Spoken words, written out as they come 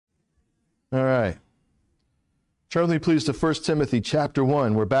All right. Turn with me, please, to 1 Timothy chapter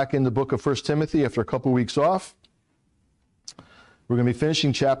 1. We're back in the book of 1 Timothy after a couple weeks off. We're going to be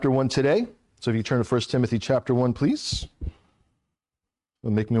finishing chapter 1 today. So if you turn to 1 Timothy chapter 1, please.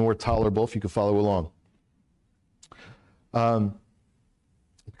 It'll make me more tolerable if you can follow along.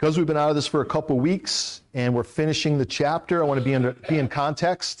 Because we've been out of this for a couple weeks and we're finishing the chapter, I want to be in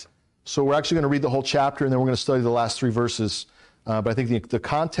context. So we're actually going to read the whole chapter and then we're going to study the last 3 verses. But I think the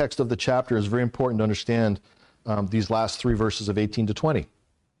context of the chapter is very important to understand these last 3 verses of 18 to 20.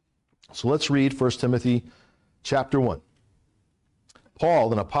 So let's read 1 Timothy chapter 1.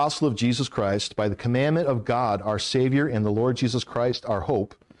 Paul, an apostle of Jesus Christ, by the commandment of God, our Savior, and the Lord Jesus Christ, our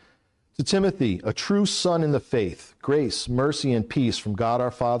hope, to Timothy, a true son in the faith, grace, mercy, and peace from God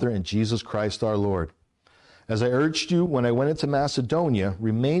our Father and Jesus Christ our Lord. As I urged you when I went into Macedonia,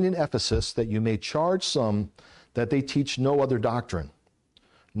 remain in Ephesus, that you may charge some that they teach no other doctrine,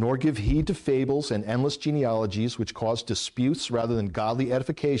 nor give heed to fables and endless genealogies which cause disputes rather than godly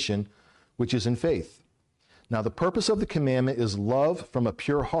edification, which is in faith. Now the purpose of the commandment is love from a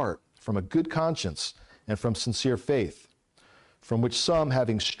pure heart, from a good conscience, and from sincere faith, from which some,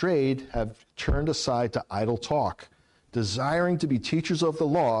 having strayed, have turned aside to idle talk, desiring to be teachers of the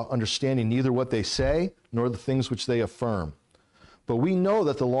law, understanding neither what they say nor the things which they affirm. But we know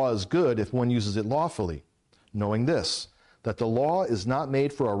that the law is good if one uses it lawfully, knowing this, that the law is not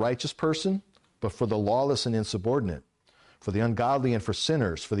made for a righteous person, but for the lawless and insubordinate, for the ungodly and for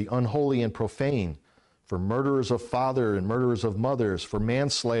sinners, for the unholy and profane, for murderers of father and murderers of mothers, for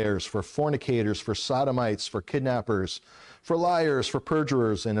manslayers, for fornicators, for sodomites, for kidnappers, for liars, for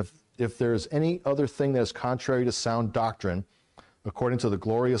perjurers, and if there is any other thing that is contrary to sound doctrine, according to the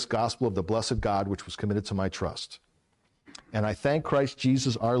glorious gospel of the blessed God, which was committed to my trust. And I thank Christ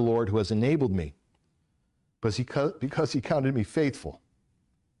Jesus our Lord, who has enabled me, because he counted me faithful,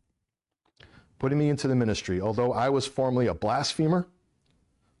 putting me into the ministry, although I was formerly a blasphemer,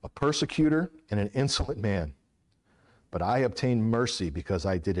 a persecutor, and an insolent man. But I obtained mercy because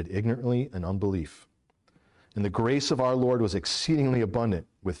I did it ignorantly in unbelief. And the grace of our Lord was exceedingly abundant,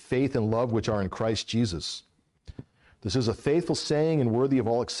 with faith and love which are in Christ Jesus. This is a faithful saying and worthy of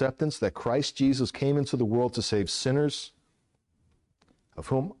all acceptance, that Christ Jesus came into the world to save sinners, of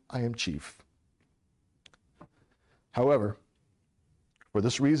whom I am chief. However, for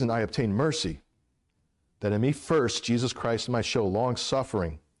this reason I obtained mercy, that in me first Jesus Christ might show long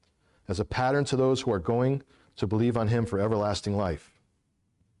suffering as a pattern to those who are going to believe on him for everlasting life.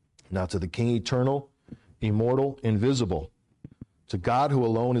 Now to the King eternal, immortal, invisible, to God who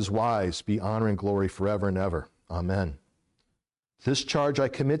alone is wise, be honor and glory forever and ever. Amen. This charge I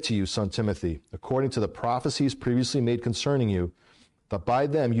commit to you, son Timothy, according to the prophecies previously made concerning you, that by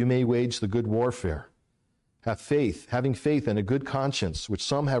them you may wage the good warfare. Having faith and a good conscience, which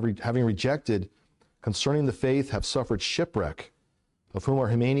some having rejected concerning the faith have suffered shipwreck, of whom are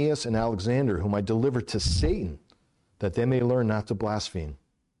Hymenaeus and Alexander, whom I delivered to Satan, that they may learn not to blaspheme.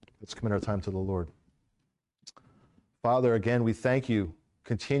 Let's commit our time to the Lord. Father, again, we thank you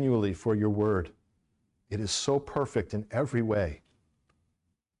continually for your word. It is so perfect in every way.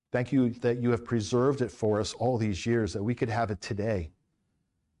 Thank you that you have preserved it for us all these years, that we could have it today,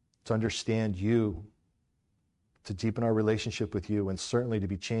 to understand you, to deepen our relationship with you, and certainly to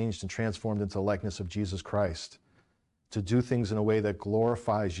be changed and transformed into the likeness of Jesus Christ, to do things in a way that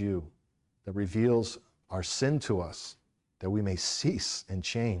glorifies you, that reveals our sin to us, that we may cease and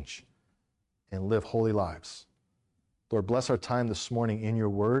change and live holy lives. Lord, bless our time this morning in your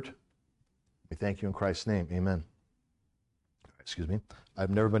word. We thank you in Christ's name. Amen. Excuse me. I've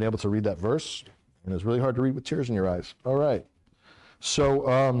never been able to read that verse, and it's really hard to read with tears in your eyes. All right.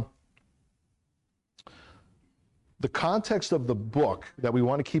 So, the context of the book that we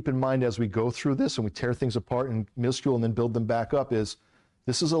want to keep in mind as we go through this and we tear things apart in middle school and then build them back up is,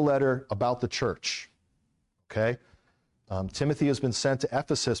 this is a letter about the church, okay? Timothy has been sent to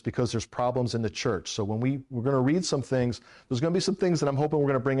Ephesus because there's problems in the church. So when we're going to read some things, there's going to be some things that I'm hoping we're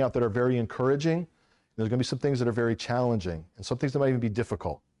going to bring out that are very encouraging. There's going to be some things that are very challenging, and some things that might even be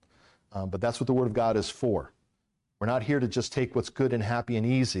difficult. But that's what the Word of God is for. We're not here to just take what's good and happy and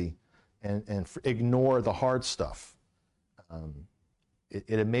easy and ignore the hard stuff.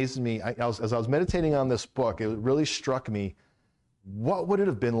 It amazes me, as I was meditating on this book, it really struck me, what would it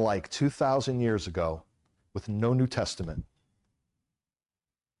have been like 2,000 years ago with no New Testament?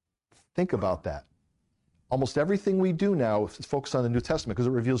 Think about that. Almost everything we do now is focused on the New Testament because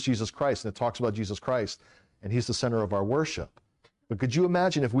it reveals Jesus Christ and it talks about Jesus Christ, and he's the center of our worship. But could you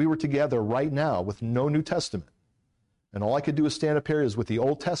imagine if we were together right now with no New Testament, and all I could do is stand up here is with the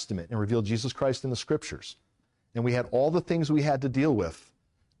Old Testament and reveal Jesus Christ in the Scriptures, and we had all the things we had to deal with,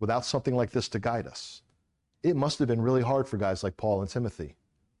 without something like this to guide us. It must have been really hard for guys like Paul and Timothy.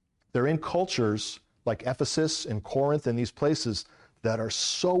 They're in cultures like Ephesus and Corinth and these places that are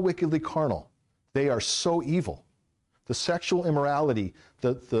so wickedly carnal. They are so evil. The sexual immorality,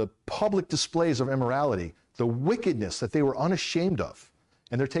 the public displays of immorality, the wickedness that they were unashamed of.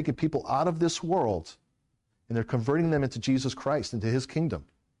 And they're taking people out of this world and they're converting them into Jesus Christ, into his kingdom.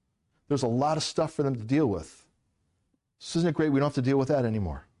 There's a lot of stuff for them to deal with. So isn't it great we don't have to deal with that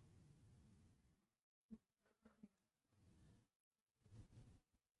anymore?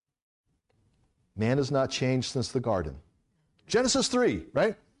 Man has not changed since the garden. Genesis 3,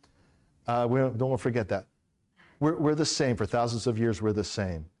 right? We don't want to forget that. We're the same. For thousands of years, we're the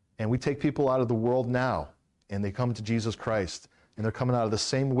same. And we take people out of the world now, and they come to Jesus Christ, and they're coming out of the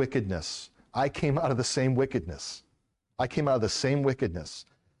same wickedness. I came out of the same wickedness. I came out of the same wickedness.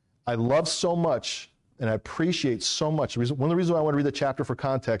 I love so much, and I appreciate so much. One of the reasons why I want to read the chapter for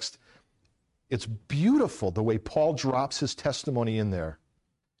context, it's beautiful the way Paul drops his testimony in there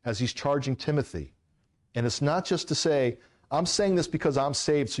as he's charging Timothy. And it's not just to say, I'm saying this because I'm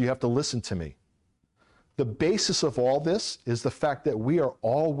saved, so you have to listen to me. The basis of all this is the fact that we are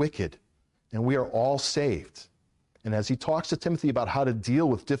all wicked and we are all saved. And as he talks to Timothy about how to deal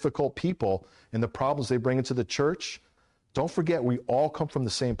with difficult people and the problems they bring into the church, don't forget we all come from the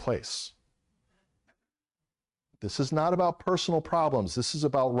same place. This is not about personal problems. This is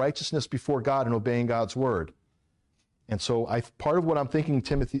about righteousness before God and obeying God's word. And so part of what I'm thinking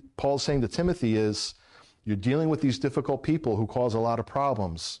Paul's saying to Timothy is, you're dealing with these difficult people who cause a lot of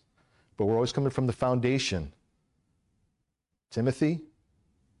problems, but we're always coming from the foundation. Timothy,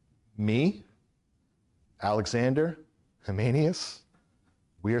 me, Alexander, Hymenius,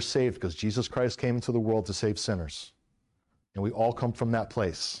 we are saved because Jesus Christ came into the world to save sinners. And we all come from that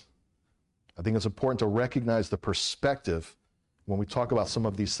place. I think it's important to recognize the perspective when we talk about some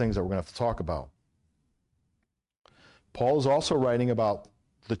of these things that we're going to have to talk about. Paul is also writing about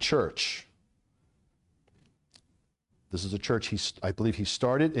the church. This is a church I believe he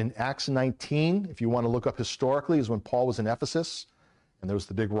started in Acts 19. If you want to look up historically, is when Paul was in Ephesus, and there was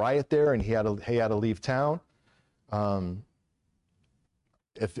the big riot there, and he had to leave town.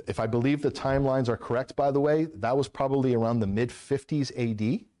 If I believe the timelines are correct, by the way, that was probably around the mid-50s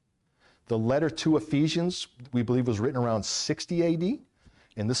AD. The letter to Ephesians, we believe, was written around 60 AD,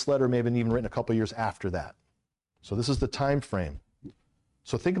 and this letter may have been even written a couple of years after that. So this is the time frame.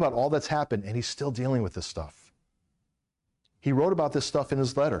 So think about all that's happened, and he's still dealing with this stuff. He wrote about this stuff in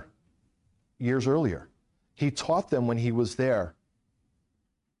his letter years earlier. He taught them when he was there.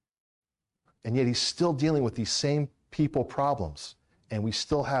 And yet he's still dealing with these same people problems, and we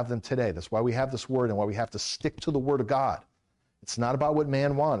still have them today. That's why we have this word and why we have to stick to the word of God. It's not about what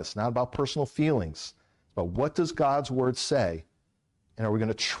man wants. It's not about personal feelings. But what does God's word say, and are we going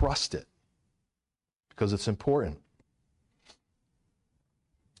to trust it? Because it's important.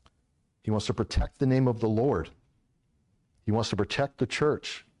 He wants to protect the name of the Lord. He wants to protect the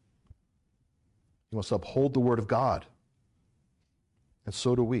church. He wants to uphold the word of God. And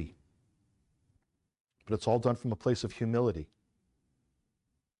so do we. But it's all done from a place of humility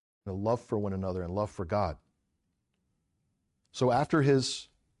and a love for one another and love for God. So after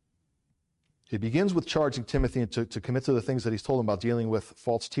he begins with charging Timothy to commit to the things that he's told him about dealing with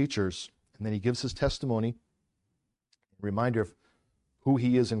false teachers, and then he gives his testimony, a reminder of who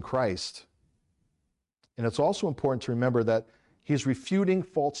he is in Christ. And it's also important to remember that he's refuting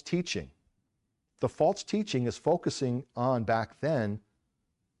false teaching. The false teaching is focusing on, back then,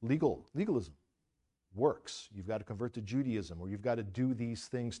 legalism, works. You've got to convert to Judaism, or you've got to do these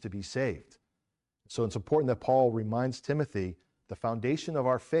things to be saved. So it's important that Paul reminds Timothy the foundation of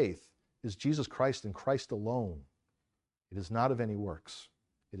our faith is Jesus Christ and Christ alone. It is not of any works.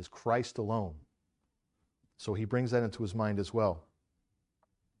 It is Christ alone. So he brings that into his mind as well.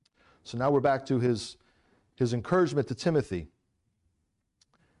 So now we're back to his encouragement to Timothy.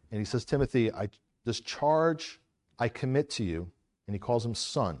 And he says, Timothy, this charge I commit to you, and he calls him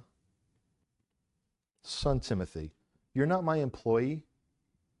son. Son Timothy, you're not my employee.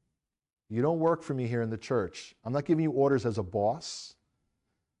 You don't work for me here in the church. I'm not giving you orders as a boss.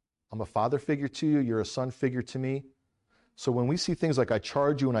 I'm a father figure to you. You're a son figure to me. So when we see things like I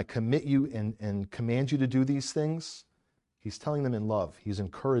charge you and I commit you and command you to do these things, he's telling them in love. He's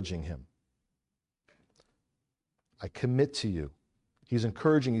encouraging him. I commit to you. He's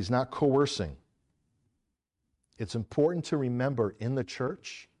encouraging. He's not coercing. It's important to remember in the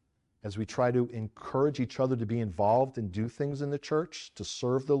church, as we try to encourage each other to be involved and do things in the church, to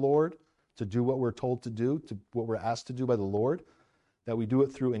serve the Lord, to do what we're told to do, to what we're asked to do by the Lord, that we do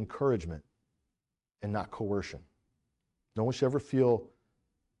it through encouragement and not coercion. No one should ever feel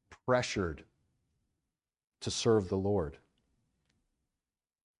pressured to serve the Lord.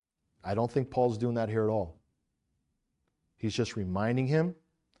 I don't think Paul's doing that here at all. He's just reminding him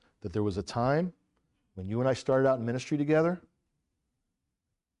that there was a time when you and I started out in ministry together,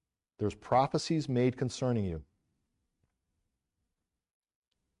 there's prophecies made concerning you.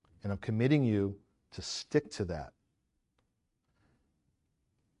 And I'm committing you to stick to that.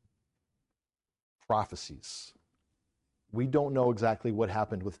 Prophecies. We don't know exactly what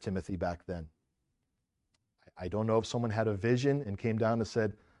happened with Timothy back then. I don't know if someone had a vision and came down and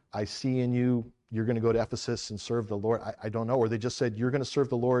said, I see in you, you're going to go to Ephesus and serve the Lord. I don't know. Or they just said, you're going to serve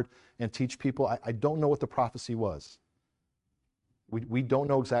the Lord and teach people. I don't know what the prophecy was. We don't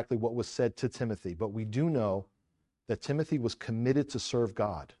know exactly what was said to Timothy, but we do know that Timothy was committed to serve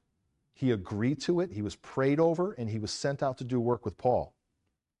God. He agreed to it, he was prayed over, and he was sent out to do work with Paul.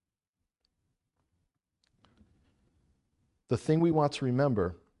 The thing we want to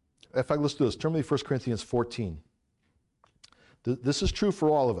remember, in fact, let's do this. Turn with me to 1 Corinthians 14. This is true for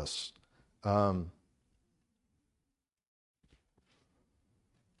all of us.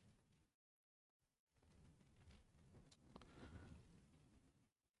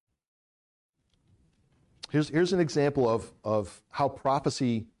 Here's an example of how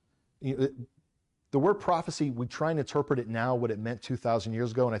prophecy, the word prophecy, we try and interpret it now what it meant 2,000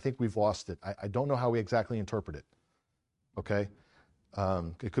 years ago, and I think we've lost it. I don't know how we exactly interpret it. Okay?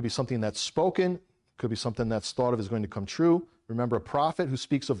 It could be something that's spoken, could be something that's thought of as going to come true. Remember, a prophet who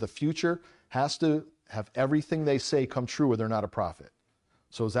speaks of the future has to have everything they say come true or they're not a prophet.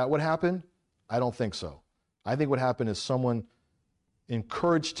 So is that what happened? I don't think so. I think what happened is someone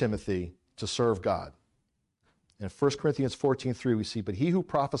encouraged Timothy to serve God. In 1 Corinthians 14:3 we see, but he who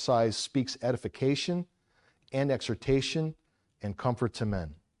prophesies speaks edification and exhortation and comfort to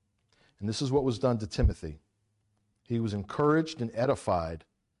men. And this is what was done to Timothy. He was encouraged and edified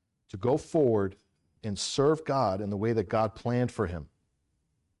to go forward and serve God in the way that God planned for him.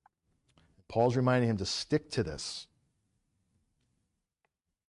 Paul's reminding him to stick to this.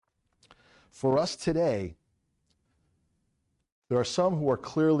 For us today, there are some who are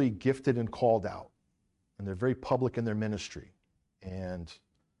clearly gifted and called out, and they're very public in their ministry. And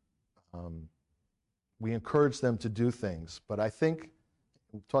we encourage them to do things. But I think,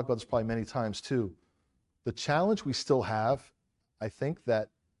 we've talked about this probably many times too, the challenge we still have, I think that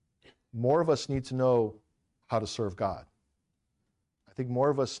more of us need to know how to serve God. I think more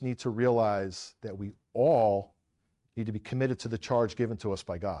of us need to realize that we all need to be committed to the charge given to us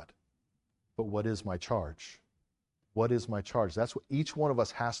by God. But what is my charge? What is my charge? That's what each one of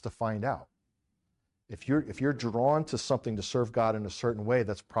us has to find out. If you're drawn to something to serve God in a certain way,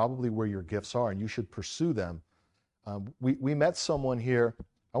 that's probably where your gifts are, and you should pursue them. We met someone here,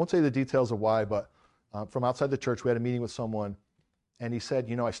 I won't tell you the details of why, but from outside the church, we had a meeting with someone, and he said,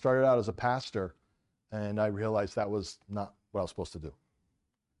 I started out as a pastor, and I realized that was not what I was supposed to do.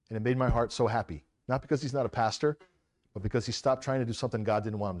 And it made my heart so happy. Not because he's not a pastor, but because he stopped trying to do something God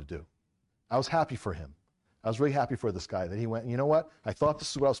didn't want him to do. I was happy for him. I was really happy for this guy that he went, you know what? I thought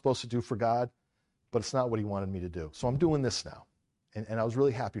this is what I was supposed to do for God, but it's not what he wanted me to do. So I'm doing this now. And I was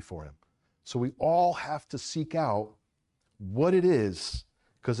really happy for him. So we all have to seek out what it is,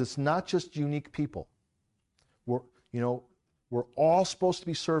 because it's not just unique people. We're all supposed to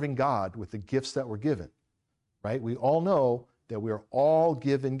be serving God with the gifts that we're given, right? We all know that we are all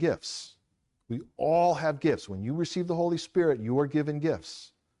given gifts. We all have gifts. When you receive the Holy Spirit, you are given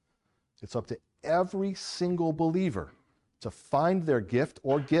gifts. It's up to every single believer to find their gift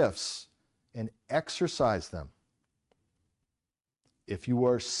or gifts and exercise them. If you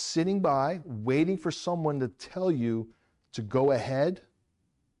are sitting by, waiting for someone to tell you to go ahead,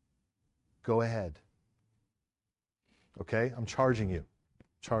 go ahead. Okay? I'm charging you.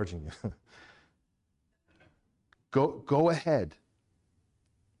 Go ahead.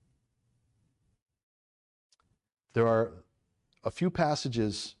 There are a few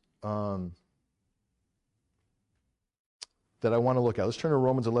passages that I want to look at. Let's turn to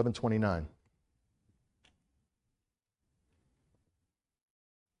Romans 11:29.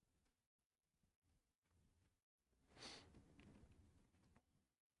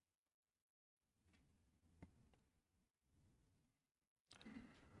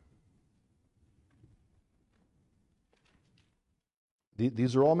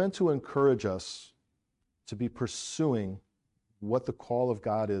 These are all meant to encourage us to be pursuing what the call of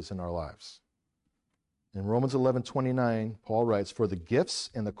God is in our lives. In Romans 11:29, Paul writes, "For the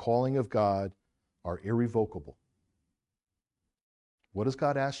gifts and the calling of God are irrevocable." What does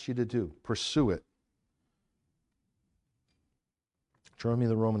God ask you to do? Pursue it. Turn me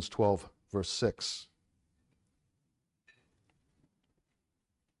to Romans 12, verse 6.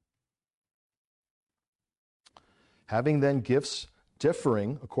 Having then gifts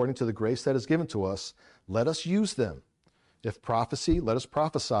differing according to the grace that is given to us, let us use them. If prophecy, let us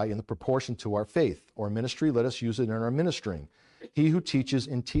prophesy in the proportion to our faith. Or ministry, let us use it in our ministering. He who teaches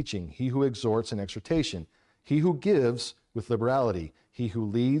in teaching, he who exhorts in exhortation, he who gives with liberality, he who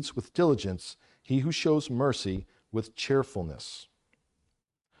leads with diligence, he who shows mercy with cheerfulness.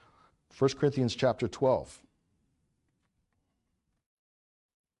 1 Corinthians chapter 12.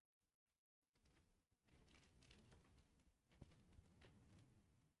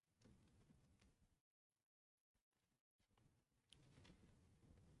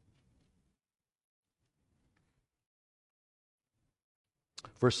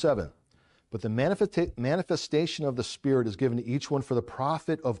 Verse 7, but the manifestation of the Spirit is given to each one for the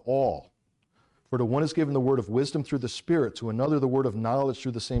profit of all. For to one is given the word of wisdom through the Spirit, to another the word of knowledge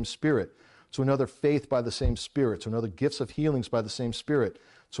through the same Spirit, to another faith by the same Spirit, to another gifts of healings by the same Spirit,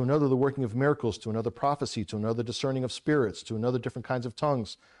 to another the working of miracles, to another prophecy, to another discerning of spirits, to another different kinds of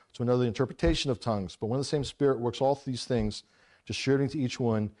tongues, to another the interpretation of tongues. But one and the same Spirit works all these things, distributing to each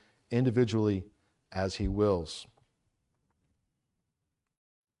one individually as he wills.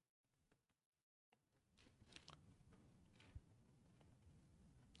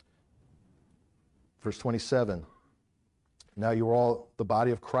 Verse 27, now you are all the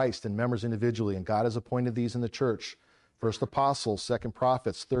body of Christ and members individually, and God has appointed these in the church. First apostles, second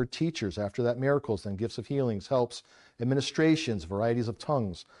prophets, third teachers, after that miracles, then gifts of healings, helps, administrations, varieties of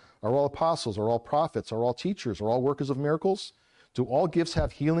tongues. Are all apostles, are all prophets, are all teachers, are all workers of miracles? Do all gifts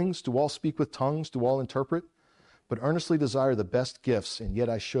have healings? Do all speak with tongues? Do all interpret? But earnestly desire the best gifts, and yet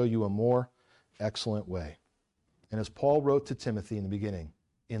I show you a more excellent way. And as Paul wrote to Timothy in the beginning,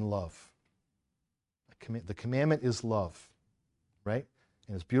 in love. The commandment is love, right?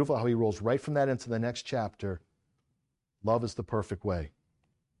 And it's beautiful how he rolls right from that into the next chapter. Love is the perfect way.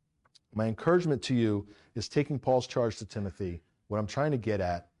 My encouragement to you is taking Paul's charge to Timothy. What I'm trying to get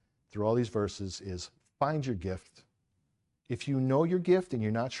at through all these verses is find your gift. If you know your gift and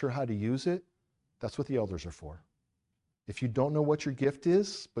you're not sure how to use it, that's what the elders are for. If you don't know what your gift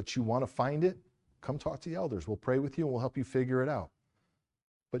is, but you want to find it, come talk to the elders. We'll pray with you and we'll help you figure it out.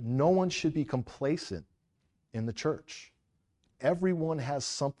 But no one should be complacent in the church. Everyone has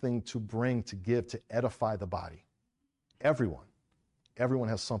something to bring, to give, to edify the body. Everyone. Everyone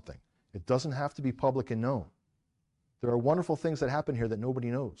has something. It doesn't have to be public and known. There are wonderful things that happen here that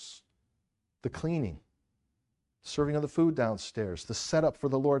nobody knows. The cleaning, serving of the food downstairs, the setup for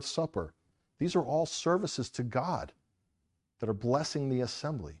the Lord's Supper. These are all services to God that are blessing the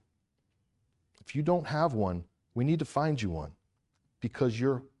assembly. If you don't have one, we need to find you one, because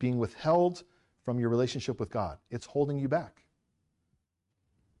you're being withheld from your relationship with God. It's holding you back.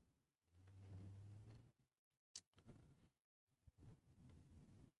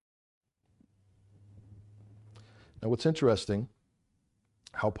 Now, what's interesting,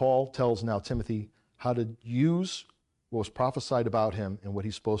 how Paul tells now Timothy how to use what was prophesied about him and what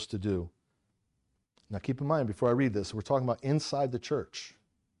he's supposed to do. Now, keep in mind, before I read this, we're talking about inside the church.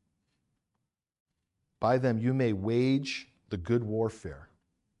 By them you may wage the good warfare.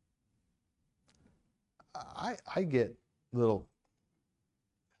 I get a little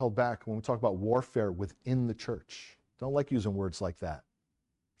held back when we talk about warfare within the church. Don't like using words like that.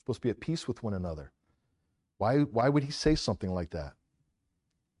 We're supposed to be at peace with one another. Why would he say something like that?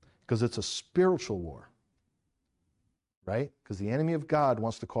 Because it's a spiritual war, right? Because the enemy of God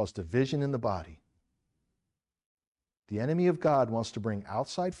wants to cause division in the body. The enemy of God wants to bring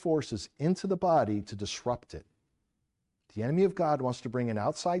outside forces into the body to disrupt it. The enemy of God wants to bring in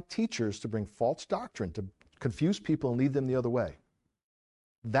outside teachers to bring false doctrine, to confuse people and lead them the other way.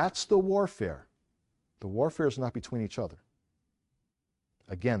 That's the warfare. The warfare is not between each other.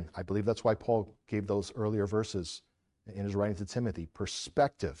 Again, I believe that's why Paul gave those earlier verses in his writing to Timothy.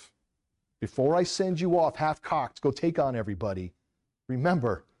 Perspective. Before I send you off half-cocked, go take on everybody,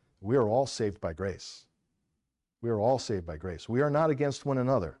 remember, we are all saved by grace. We are all saved by grace. We are not against one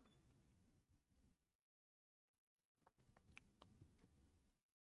another.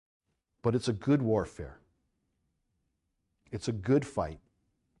 But it's a good warfare. It's a good fight.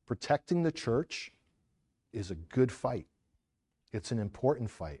 Protecting the church is a good fight. It's an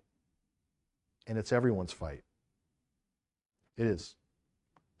important fight. And it's everyone's fight. It is.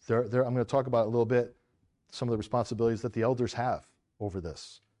 I'm going to talk about a little bit some of the responsibilities that the elders have over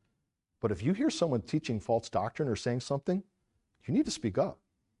this. But if you hear someone teaching false doctrine or saying something, you need to speak up.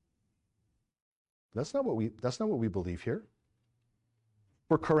 That's not what we believe here.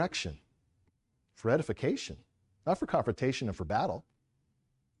 For correction, for edification, not for confrontation and for battle.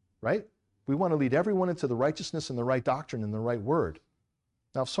 Right? We want to lead everyone into the righteousness and the right doctrine and the right word.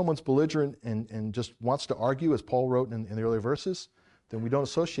 Now, if someone's belligerent and just wants to argue, as Paul wrote in the earlier verses, then we don't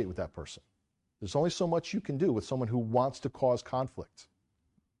associate with that person. There's only so much you can do with someone who wants to cause conflict.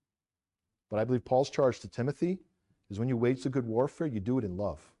 But I believe Paul's charge to Timothy is when you wage the good warfare, you do it in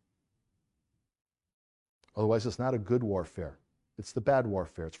love. Otherwise, it's not a good warfare. It's the bad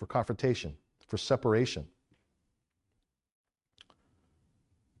warfare. It's for confrontation, for separation.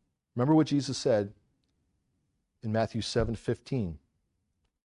 Remember what Jesus said in Matthew 7:15.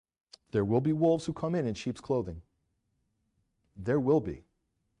 There will be wolves who come in sheep's clothing. There will be.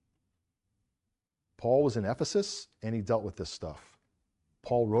 Paul was in Ephesus, and he dealt with this stuff.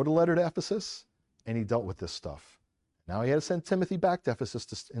 Paul wrote a letter to Ephesus, and he dealt with this stuff. Now he had to send Timothy back to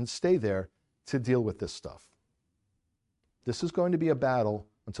Ephesus and stay there to deal with this stuff. This is going to be a battle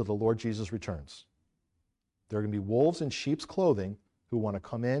until the Lord Jesus returns. There are going to be wolves in sheep's clothing who want to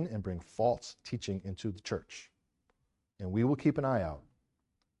come in and bring false teaching into the church. And we will keep an eye out.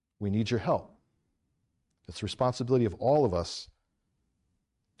 We need your help. It's the responsibility of all of us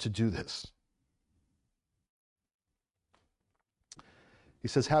to do this. He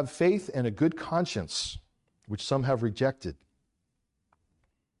says, have faith and a good conscience, which some have rejected.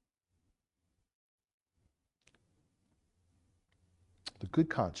 The good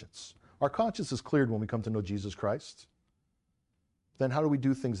conscience. Our conscience is cleared when we come to know Jesus Christ. Then how do we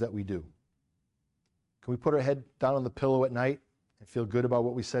do things that we do? Can we put our head down on the pillow at night and feel good about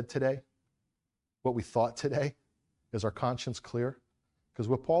what we said today? What we thought today? Is our conscience clear? Because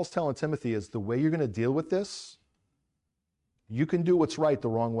what Paul's telling Timothy is the way you're going to deal with this, you can do what's right the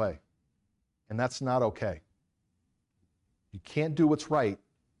wrong way. And that's not okay. You can't do what's right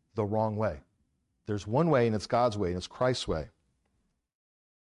the wrong way. There's one way, and it's God's way, and it's Christ's way.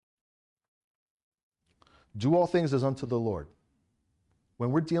 Do all things as unto the Lord.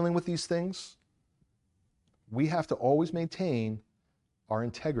 When we're dealing with these things, we have to always maintain our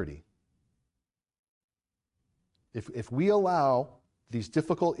integrity. If we allow these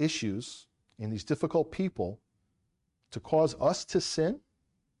difficult issues and these difficult people to cause us to sin,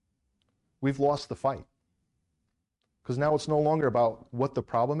 we've lost the fight. Because now it's no longer about what the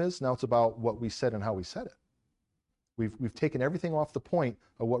problem is, now it's about what we said and how we said it. We've taken everything off the point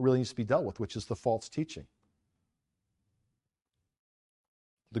of what really needs to be dealt with, which is the false teaching.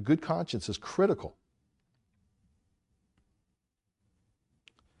 The good conscience is critical.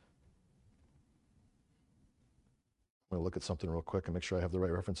 I'm going to look at something real quick and make sure I have the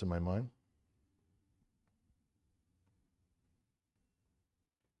right reference in my mind.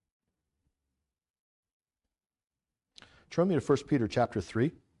 Turn me to 1 Peter chapter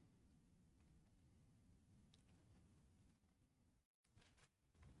 3.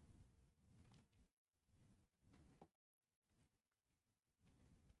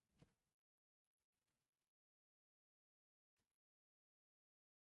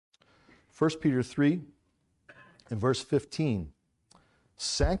 First Peter 3 and verse 15.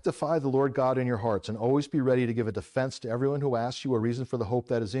 Sanctify the Lord God in your hearts, and always be ready to give a defense to everyone who asks you a reason for the hope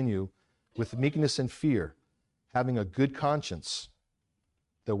that is in you, with meekness and fear, having a good conscience,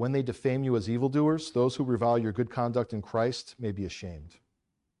 that when they defame you as evildoers, those who revile your good conduct in Christ may be ashamed.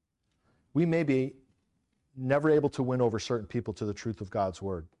 We may be never able to win over certain people to the truth of God's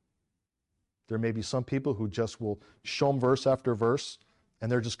word. There may be some people who just will show them verse after verse,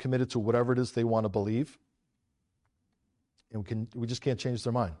 and they're just committed to whatever it is they want to believe. And we just can't change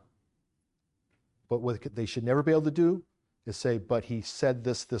their mind. But what they should never be able to do is say, but he said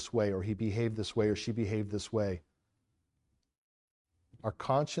this way, or he behaved this way, or she behaved this way. Our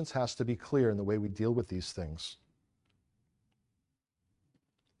conscience has to be clear in the way we deal with these things.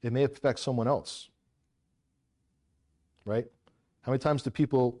 It may affect someone else, right? How many times do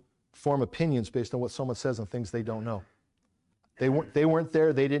people form opinions based on what someone says on things they don't know? They weren't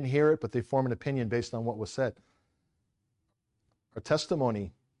there, they didn't hear it, but they form an opinion based on what was said. Our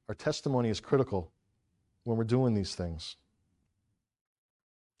testimony is critical when we're doing these things.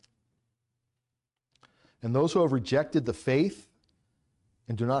 And those who have rejected the faith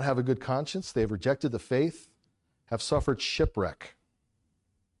and do not have a good conscience, they have rejected the faith, have suffered shipwreck.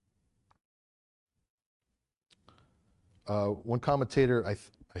 One commentator, I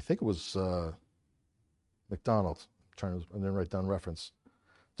think it was MacDonald, I didn't write down reference,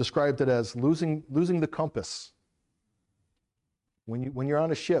 described it as losing the compass. When you're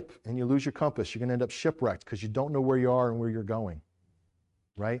on a ship and you lose your compass, you're going to end up shipwrecked because you don't know where you are and where you're going,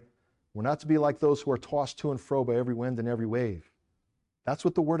 right? We're not to be like those who are tossed to and fro by every wind and every wave. That's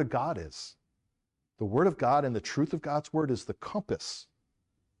what the Word of God is. The Word of God and the truth of God's Word is the compass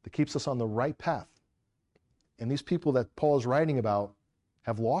that keeps us on the right path. And these people that Paul is writing about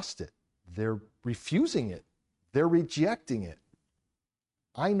have lost it. They're refusing it. They're rejecting it.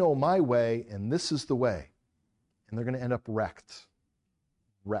 I know my way, and this is the way. And they're going to end up wrecked.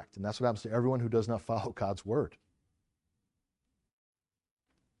 Wrecked. And that's what happens to everyone who does not follow God's word.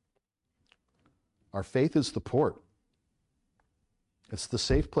 Our faith is the port. It's the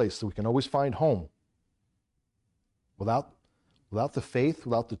safe place that we can always find home. Without the faith,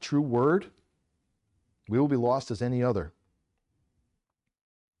 without the true word, we will be lost as any other.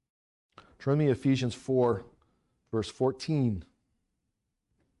 Turn me to Ephesians 4, verse 14.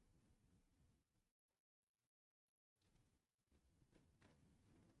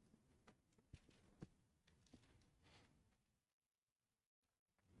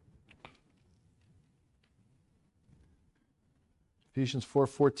 Ephesians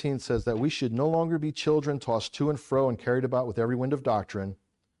 4:14 says that we should no longer be children tossed to and fro and carried about with every wind of doctrine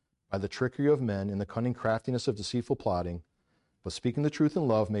by the trickery of men and the cunning craftiness of deceitful plotting, but speaking the truth in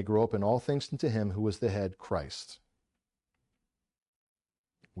love may grow up in all things into him who is the head, Christ.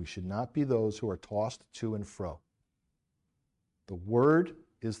 We should not be those who are tossed to and fro. The word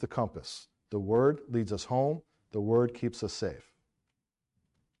is the compass. The word leads us home. The word keeps us safe.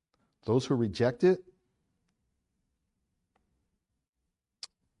 Those who reject it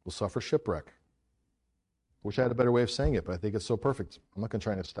will suffer shipwreck. Wish I had a better way of saying it, but I think it's so perfect. I'm not going to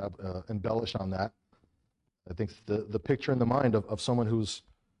try and embellish on that. I think the picture in the mind of someone who's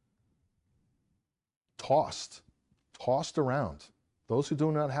tossed around. Those who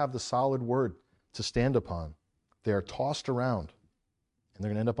do not have the solid word to stand upon, they are tossed around, and they're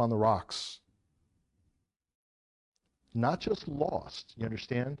going to end up on the rocks. Not just lost, you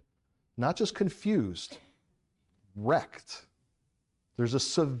understand? Not just confused, wrecked. There's a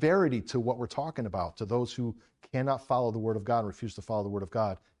severity to what we're talking about, to those who cannot follow the word of God and refuse to follow the word of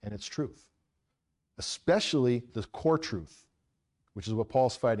God and its truth. Especially the core truth, which is what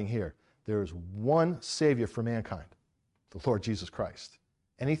Paul's fighting here. There is one Savior for mankind, the Lord Jesus Christ.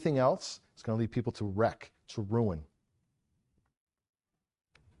 Anything else is going to lead people to wreck, to ruin.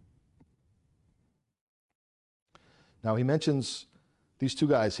 Now he mentions these two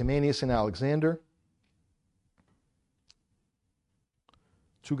guys, Hymenaeus and Alexander.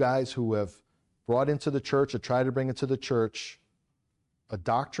 Two guys who have brought into the church or tried to bring into the church a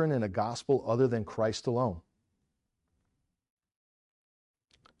doctrine and a gospel other than Christ alone.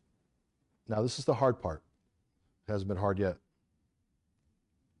 Now, this is the hard part. It hasn't been hard yet.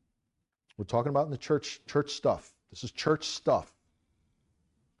 We're talking about in the church stuff. This is church stuff.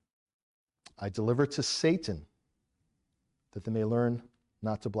 I deliver to Satan that they may learn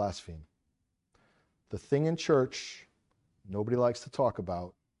not to blaspheme. The thing in church nobody likes to talk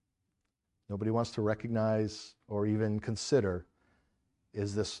about, nobody wants to recognize or even consider,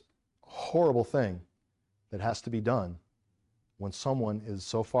 is this horrible thing that has to be done when someone is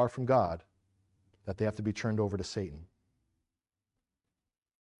so far from God that they have to be turned over to Satan.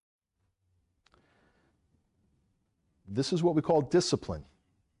 This is what we call discipline.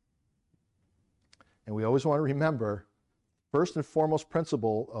 And we always want to remember, first and foremost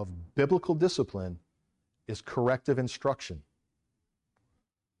principle of biblical discipline is corrective instruction.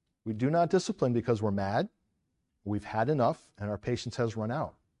 We do not discipline because we're mad, we've had enough, and our patience has run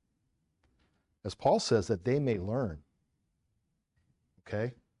out. As Paul says, that they may learn.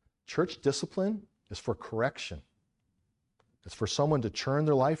 Okay? Church discipline is for correction. It's for someone to turn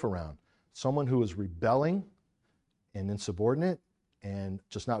their life around. Someone who is rebelling and insubordinate and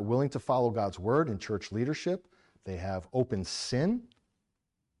just not willing to follow God's word in church leadership. They have open sin.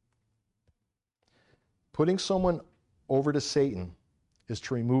 Putting someone over to Satan is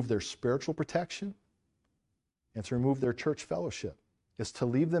to remove their spiritual protection and to remove their church fellowship. It's to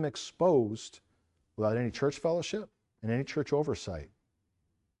leave them exposed without any church fellowship and any church oversight.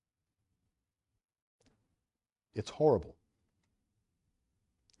 It's horrible.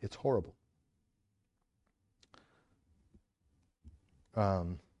 It's horrible.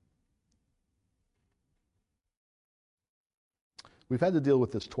 We've had to deal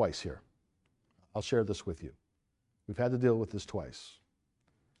with this twice here. I'll share this with you. We've had to deal with this twice.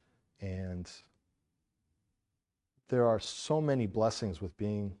 And there are so many blessings with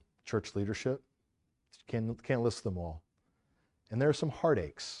being church leadership. Can't list them all. And there are some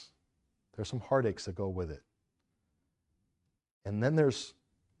heartaches. There's some heartaches that go with it. And then there's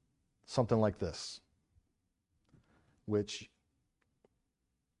something like this, which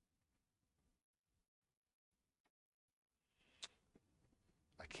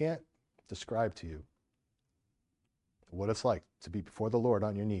I can't describe to you what it's like to be before the Lord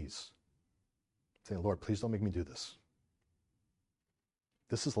on your knees, saying, Lord, please don't make me do this.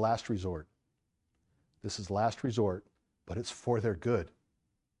 This is last resort. This is last resort, but it's for their good.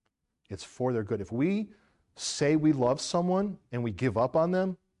 It's for their good. If we say we love someone and we give up on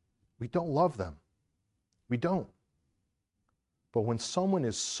them, we don't love them. We don't. But when someone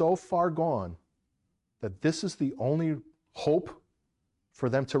is so far gone that this is the only hope for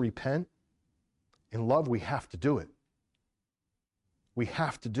them to repent, in love, we have to do it. We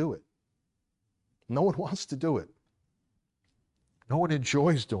have to do it. No one wants to do it. No one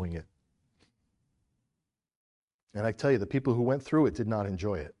enjoys doing it. And I tell you, the people who went through it did not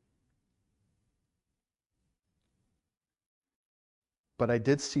enjoy it. But I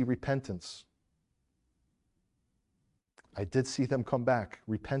did see repentance. I did see them come back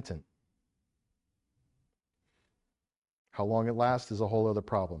repentant. How long it lasts is a whole other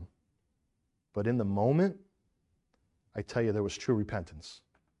problem. But in the moment, I tell you, there was true repentance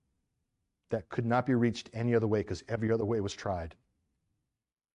that could not be reached any other way because every other way was tried.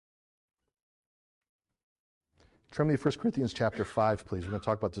 Turn me to 1 Corinthians chapter 5, please. We're going to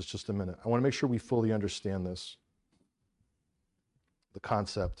talk about this just a minute. I want to make sure we fully understand this, the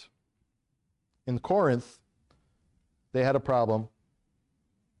concept. In Corinth, they had a problem.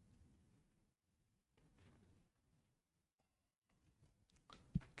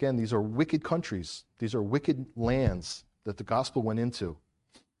 Again, these are wicked countries. These are wicked lands that the gospel went into.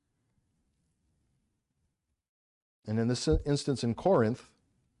 And in this instance in Corinth,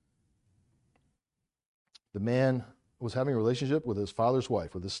 the man was having a relationship with his father's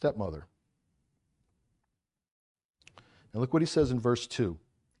wife, with his stepmother. And look what he says in verse 2.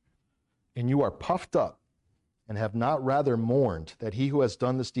 And you are puffed up and have not rather mourned that he who has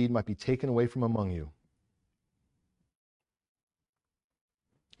done this deed might be taken away from among you.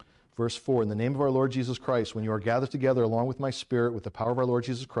 Verse 4, in the name of our Lord Jesus Christ, when you are gathered together along with my spirit, with the power of our Lord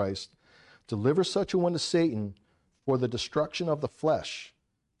Jesus Christ, deliver such a one to Satan for the destruction of the flesh,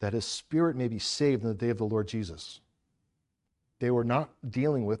 that his spirit may be saved in the day of the Lord Jesus. They were not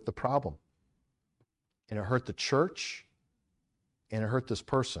dealing with the problem. And it hurt the church, and it hurt this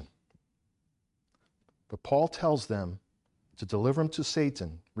person. But Paul tells them to deliver him to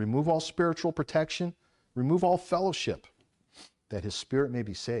Satan, remove all spiritual protection, remove all fellowship, that his spirit may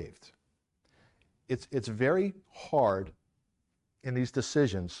be saved. It's very hard in these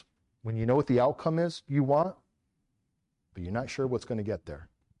decisions when you know what the outcome is you want, but you're not sure what's going to get there.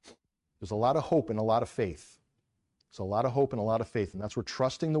 There's a lot of hope and a lot of faith. There's a lot of hope and a lot of faith, and that's where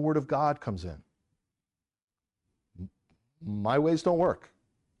trusting the Word of God comes in. My ways don't work.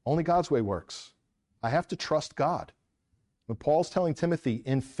 Only God's way works. I have to trust God. When Paul's telling Timothy,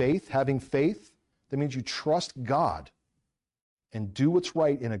 in faith, having faith, that means you trust God and do what's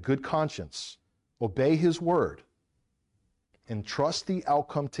right in a good conscience. Obey his word and trust the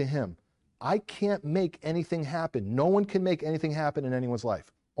outcome to him. I can't make anything happen. No one can make anything happen in anyone's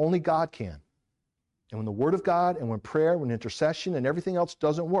life. Only God can. And when the word of God and when prayer, when intercession and everything else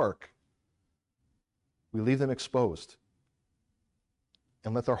doesn't work, we leave them exposed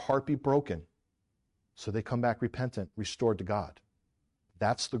and let their heart be broken so they come back repentant, restored to God.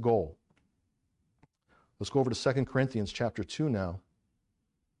 That's the goal. Let's go over to 2 Corinthians chapter 2 now.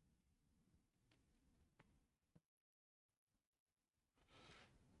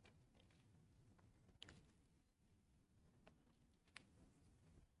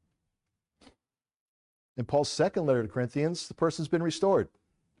 In Paul's second letter to Corinthians, the person's been restored.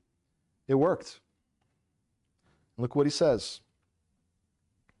 It worked. Look what he says.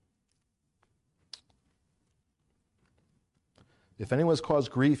 If anyone has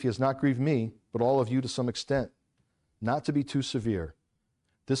caused grief, he has not grieved me, but all of you to some extent, not to be too severe.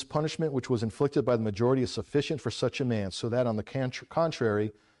 This punishment which was inflicted by the majority is sufficient for such a man, so that on the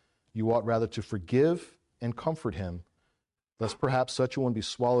contrary, you ought rather to forgive and comfort him, lest perhaps such a one be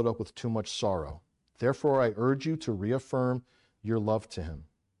swallowed up with too much sorrow. Therefore, I urge you to reaffirm your love to him.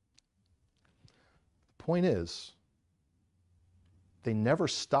 The point is, they never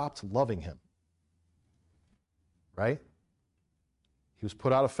stopped loving him. Right? He was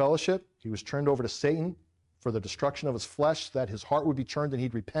put out of fellowship. He was turned over to Satan for the destruction of his flesh, that his heart would be turned and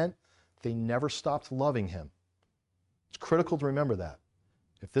he'd repent. They never stopped loving him. It's critical to remember that.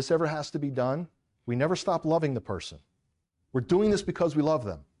 If this ever has to be done, we never stop loving the person. We're doing this because we love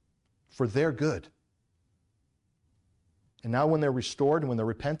them, for their good. And now when they're restored and when they're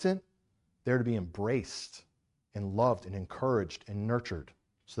repentant, they're to be embraced and loved and encouraged and nurtured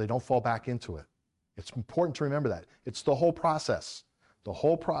so they don't fall back into it. It's important to remember that. It's the whole process. The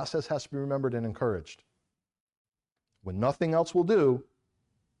whole process has to be remembered and encouraged. When nothing else will do,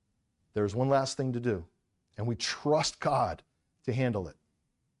 there's one last thing to do. And we trust God to handle it.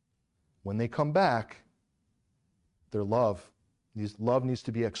 When they come back, their love needs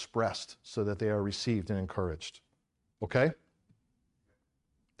to be expressed so that they are received and encouraged. Okay?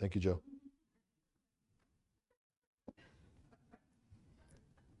 Thank you, Joe.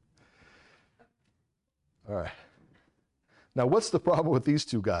 All right. Now, what's the problem with these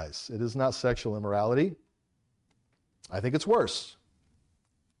two guys? It is not sexual immorality. I think it's worse.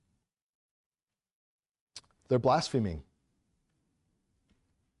 They're blaspheming.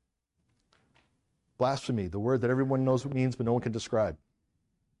 Blasphemy, the word that everyone knows what it means, but no one can describe.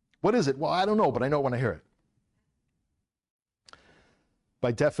 What is it? Well, I don't know, but I know it when I hear it.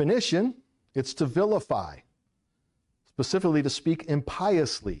 By definition, it's to vilify, specifically to speak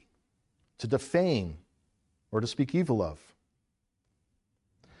impiously, to defame, or to speak evil of.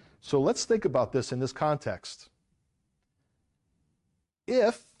 So let's think about this in this context.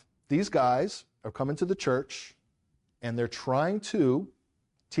 If these guys are coming to the church and they're trying to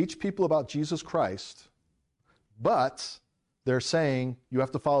teach people about Jesus Christ, but they're saying you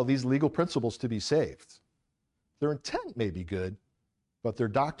have to follow these legal principles to be saved, their intent may be good, but their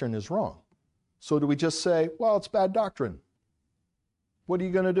doctrine is wrong. So do we just say, well, it's bad doctrine? What are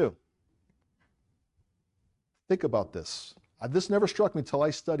you going to do? Think about this. This never struck me until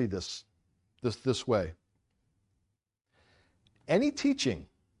I studied this way. Any teaching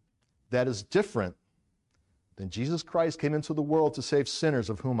that is different than Jesus Christ came into the world to save sinners,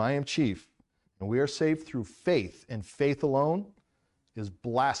 of whom I am chief, and we are saved through faith and faith alone, is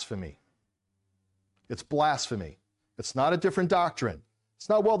blasphemy. It's blasphemy. It's not a different doctrine. It's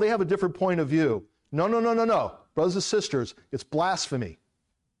not, well, they have a different point of view. No. Brothers and sisters, it's blasphemy.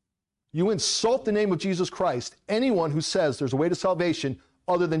 You insult the name of Jesus Christ, anyone who says there's a way to salvation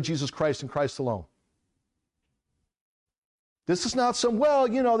other than Jesus Christ and Christ alone. This is not some, well,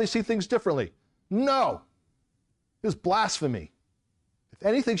 they see things differently. No. It's blasphemy. If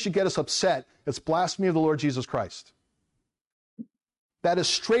anything should get us upset, it's blasphemy of the Lord Jesus Christ. That is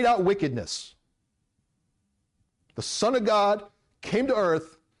straight out wickedness. The Son of God came to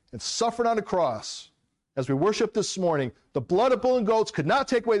earth and suffered on a cross. As we worship this morning, the blood of bull and goats could not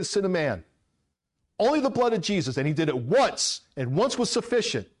take away the sin of man. Only the blood of Jesus, and he did it once, and once was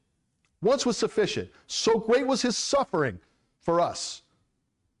sufficient. Once was sufficient. So great was his suffering for us.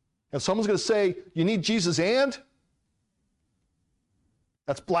 And someone's going to say, you need Jesus and?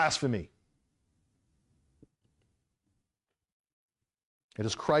 That's blasphemy. It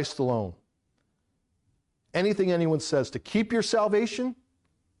is Christ alone. Anything anyone says to keep your salvation,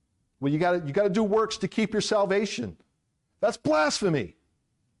 well, you got to do works to keep your salvation. That's blasphemy.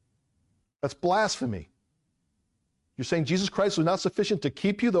 That's blasphemy. You're saying Jesus Christ was not sufficient to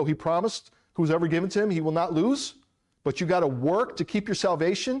keep you, though he promised who's ever given to him he will not lose, but you got to work to keep your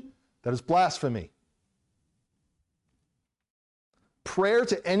salvation? That is blasphemy. Prayer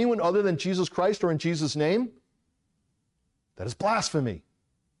to anyone other than Jesus Christ or in Jesus' name? That is blasphemy.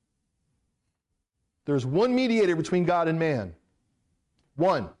 There's one mediator between God and man.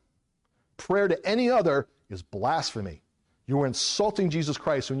 One. Prayer to any other is blasphemy. You are insulting Jesus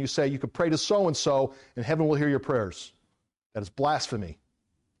Christ when you say you could pray to so-and-so and heaven will hear your prayers. That is blasphemy.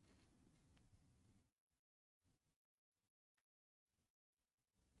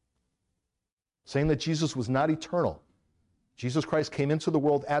 Saying that Jesus was not eternal. Jesus Christ came into the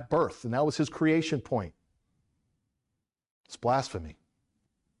world at birth, and that was his creation point. It's blasphemy.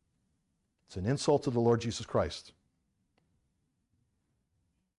 It's an insult to the Lord Jesus Christ.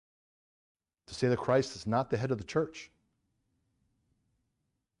 To say that Christ is not the head of the church.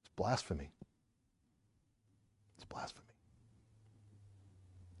 It's blasphemy. It's blasphemy.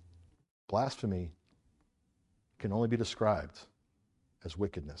 Blasphemy can only be described as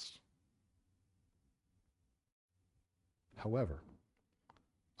wickedness. However,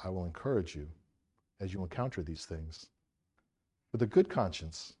 I will encourage you, as you encounter these things, with a good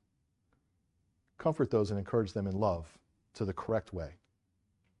conscience, comfort those and encourage them in love to the correct way.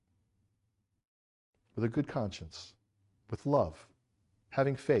 With a good conscience, with love,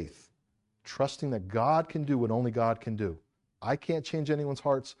 having faith, trusting that God can do what only God can do. I can't change anyone's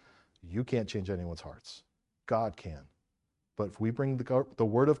hearts. You can't change anyone's hearts. God can. But if we bring the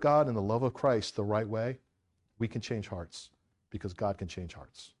Word of God and the love of Christ the right way, we can change hearts because God can change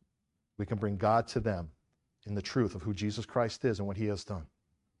hearts. We can bring God to them in the truth of who Jesus Christ is and what he has done.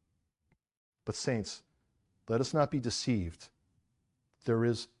 But saints, let us not be deceived. There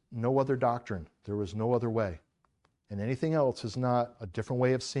is no other doctrine. There is no other way. And anything else is not a different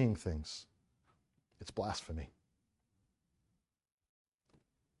way of seeing things. It's blasphemy.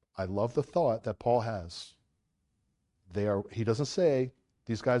 I love the thought that Paul has. He doesn't say,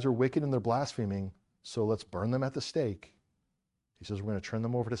 these guys are wicked and they're blaspheming, so let's burn them at the stake. He says we're going to turn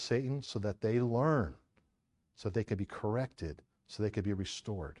them over to Satan so that they learn, so that they can be corrected, so they can be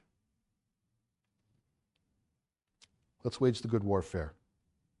restored. Let's wage the good warfare.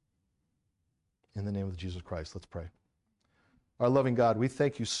 In the name of Jesus Christ, let's pray. Our loving God, we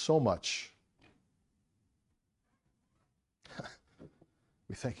thank you so much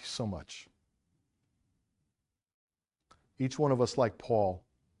We thank you so much. Each one of us, like Paul,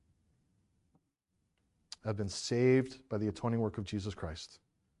 have been saved by the atoning work of Jesus Christ.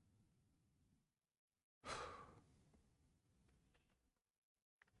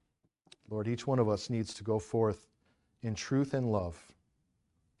 Lord, each one of us needs to go forth in truth and love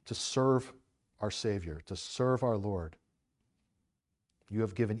to serve our Savior, to serve our Lord. You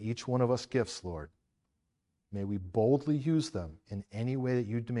have given each one of us gifts, Lord. May we boldly use them in any way that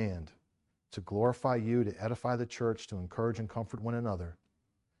you demand to glorify you, to edify the church, to encourage and comfort one another.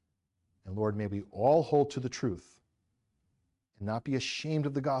 And Lord, may we all hold to the truth and not be ashamed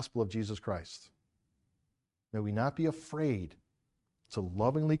of the gospel of Jesus Christ. May we not be afraid to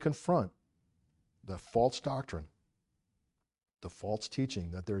lovingly confront the false doctrine, the false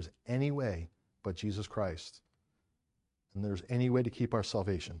teaching that there's any way but Jesus Christ, and there's any way to keep our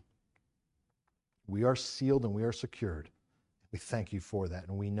salvation. We are sealed and we are secured. We thank you for that,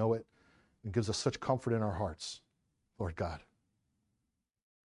 and we know it. It gives us such comfort in our hearts, Lord God.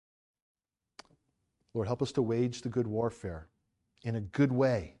 Lord, help us to wage the good warfare in a good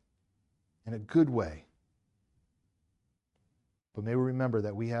way, in a good way. But may we remember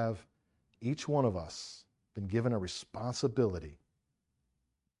that we have, each one of us, been given a responsibility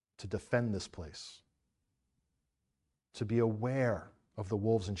to defend this place, to be aware of the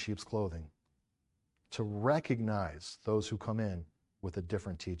wolves in sheep's clothing, to recognize those who come in with a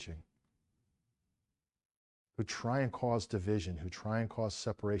different teaching, who try and cause division, who try and cause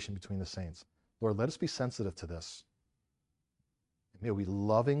separation between the saints. Lord, let us be sensitive to this. May we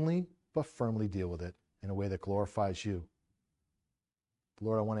lovingly but firmly deal with it in a way that glorifies you.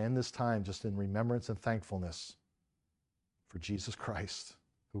 Lord, I want to end this time just in remembrance and thankfulness for Jesus Christ,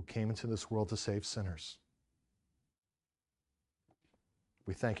 who came into this world to save sinners.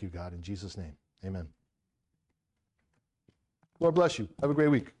 We thank you, God, in Jesus' name. Amen. Lord bless you. Have a great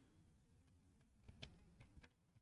week.